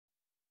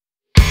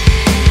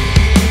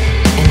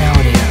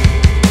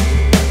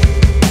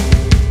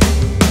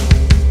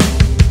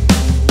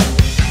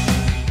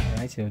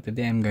So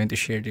today I'm going to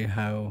share to you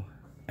how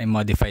I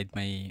modified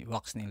my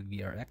Walksnail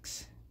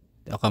VRX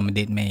to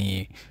accommodate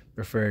my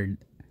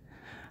preferred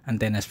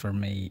antennas for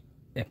my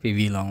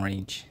FPV long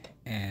range,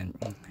 and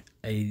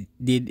I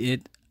did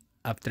it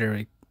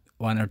after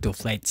one or two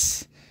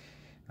flights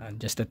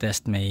just to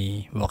test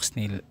my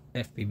Walksnail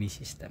FPV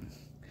system.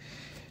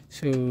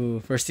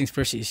 So first things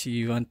first is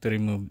you want to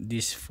remove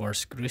these 4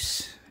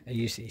 screws. I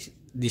use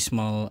this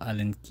small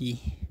Allen key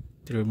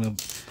to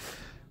remove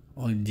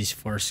all these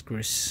 4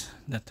 screws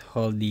that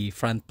hold the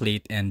front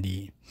plate and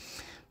the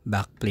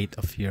back plate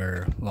of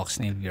your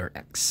Walksnail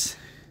VRX.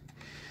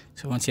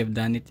 So once you have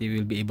done it, you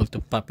will be able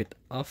to pop it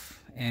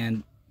off,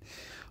 and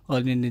all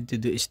you need to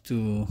do is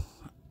to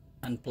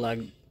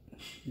unplug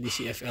the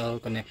U.fl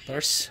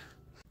connectors.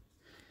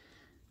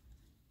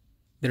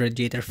 The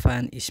radiator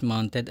fan is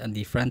mounted on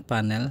the front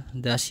panel,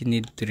 thus you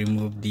need to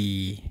remove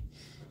the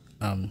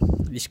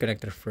this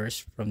connector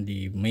first from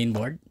the main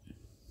board.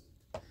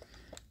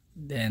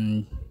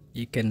 Then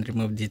you can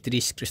remove the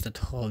 3 screws that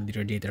hold the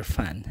radiator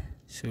fan.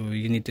 So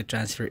you need to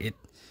transfer it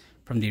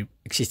from the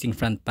existing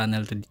front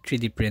panel to the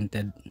 3D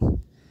printed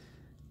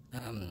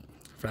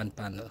front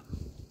panel.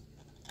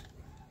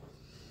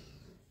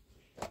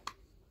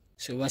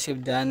 So once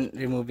you've done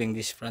removing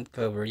this front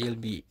cover, you'll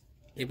be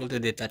able to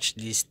detach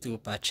these 2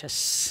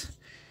 patches,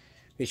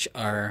 which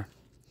are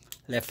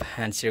left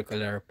hand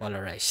circular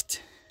polarized.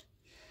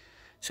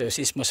 So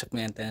since most of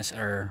my antennas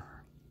are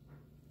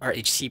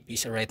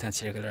RHCPs or right hand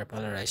circular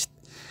polarized,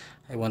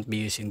 I won't be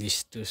using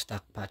these 2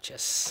 stock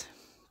patches.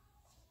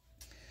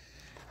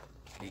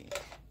 Okay.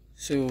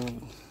 So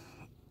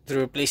to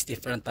replace the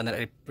front panel,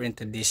 I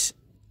printed this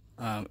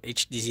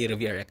Hdzero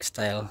VRX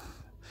style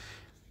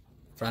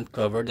front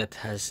cover that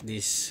has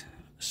this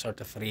sort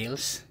of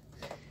rails,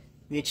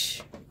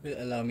 which will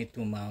allow me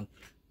to mount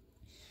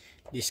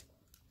this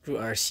Crew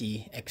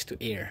RC X2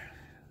 Air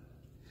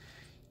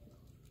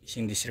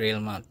using this rail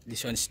mount.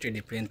 This one is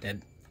 3D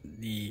printed.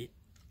 The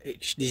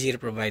Hdzero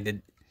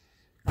provided,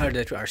 or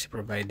the Crew RC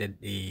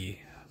provided the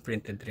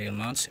printed rail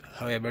mounts.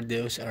 However,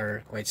 those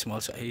are quite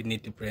small, so I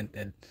need to print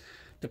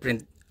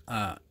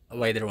a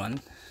wider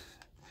one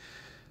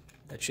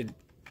that should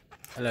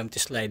allow me to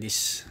slide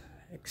this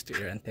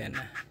X2 Air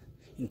antenna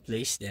in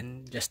place,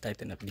 then just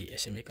tighten up the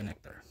SMA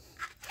connector.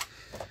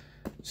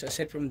 So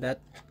aside from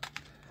that,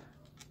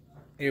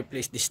 I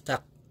replaced the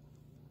stock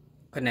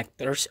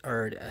connectors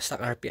or stock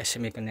RP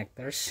SMA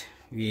connectors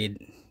with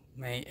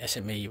my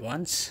SMA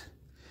ones,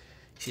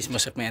 since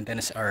most of my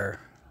antennas are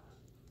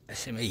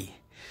SMA.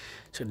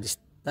 So the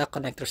stock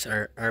connectors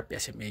are RP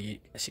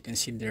SMA. As you can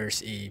see,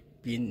 there's a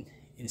pin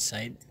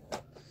inside,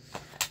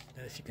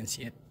 if you can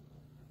see it.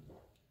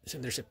 So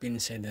there's a pin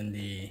inside on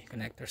the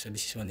connector. So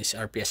this one is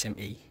RP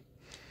SMA.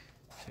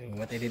 So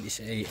what I did is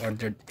I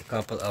ordered a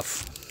couple of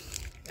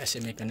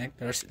SMA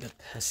connectors that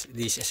has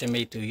this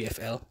SMA to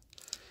U.fl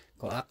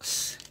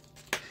coax,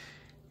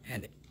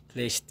 and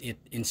placed it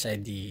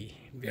inside the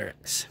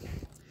VRX.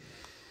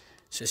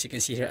 So as you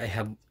can see here, I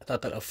have a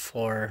total of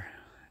 4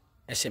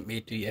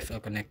 SMA to U.fl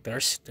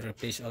connectors to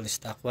replace all the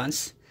stock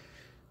ones.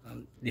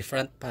 The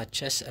front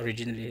patches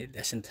originally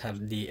doesn't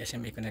have the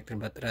SMA connector,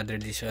 but rather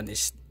this one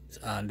is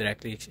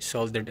directly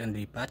soldered on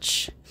the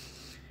patch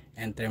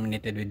and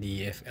terminated with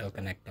the U.fl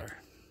connector.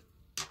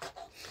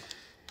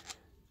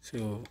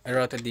 So I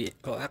routed the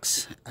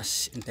coax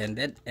as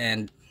intended,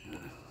 and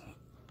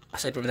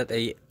aside from that,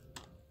 I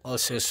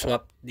also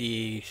swapped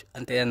the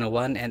antenna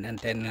 1 and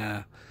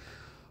antenna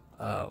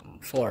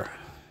 4.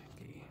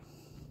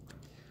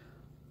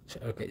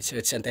 So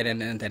it's antenna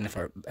and antenna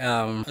 4.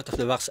 Out of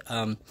the box,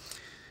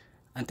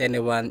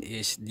 antenna 1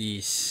 is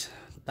this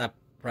top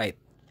right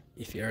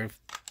if you're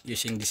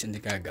using this in the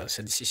goggle.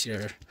 So this is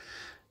your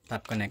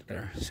top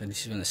connector. So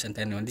this one is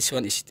antenna 1. This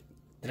one is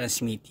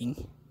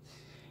transmitting,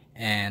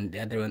 and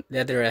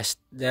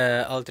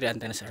all 3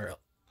 antennas are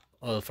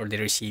all for the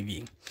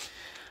receiving.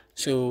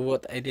 So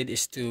what I did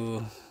is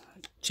to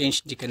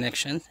change the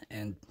connection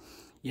and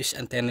use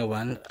antenna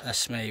 1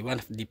 as one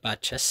of the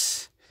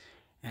patches,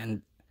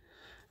 and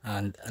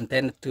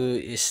antenna 2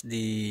 is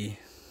the,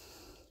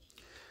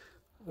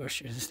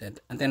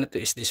 antenna 2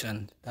 is this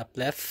one, top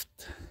left.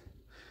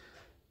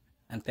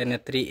 Antenna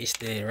 3 is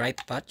the right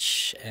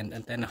patch, and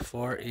antenna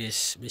 4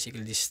 is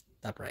basically this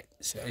top right.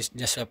 So I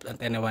just swapped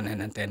antenna 1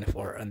 and antenna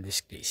 4 on this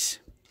case.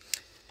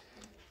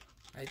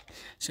 Right.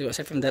 So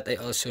aside from that, I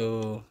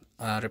also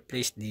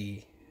replaced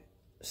the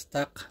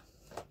stock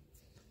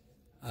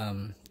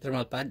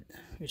thermal pad,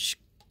 which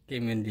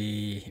came with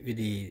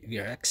the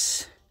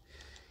VRX,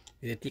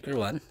 with a thicker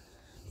one,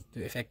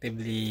 to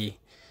effectively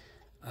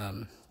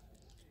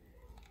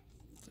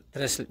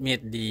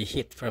transmit the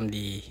heat from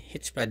the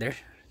heat spreader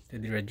to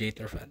the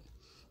radiator fan.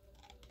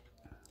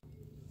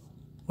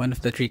 One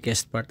of the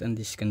trickiest part on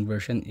this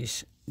conversion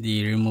is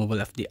the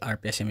removal of the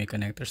RP SMA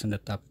connectors on the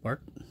top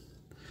part,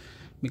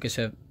 because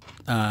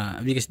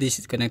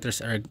these connectors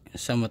are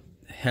somewhat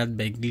held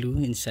by glue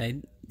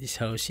inside this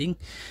housing.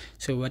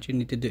 So what you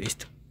need to do is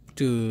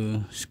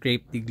to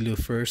scrape the glue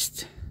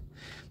first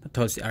that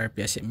holds the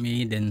RP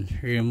SMA, then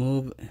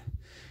remove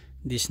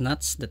these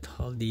nuts that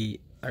hold the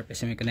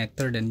RPSMA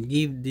connector, then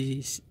give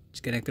these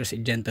connectors a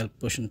gentle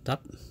push on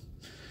top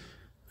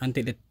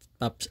until it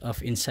pops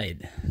off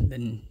inside.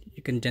 Then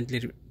you can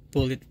gently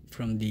pull it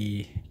from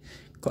the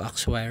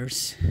coax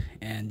wires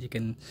and you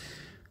can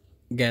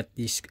get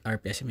this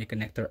RPSMA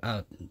connector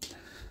out.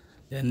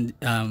 Then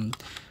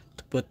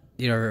to put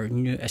your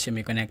new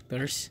SMA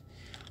connectors,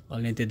 all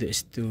you need to do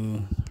is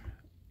to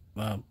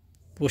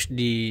push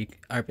the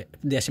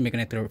SMA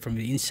connector from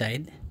the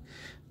inside,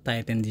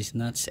 tighten these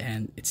nuts,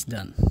 and it's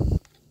done.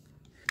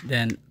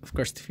 Then of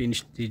course, to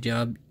finish the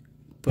job,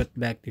 put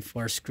back the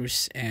 4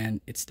 screws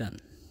and it's done.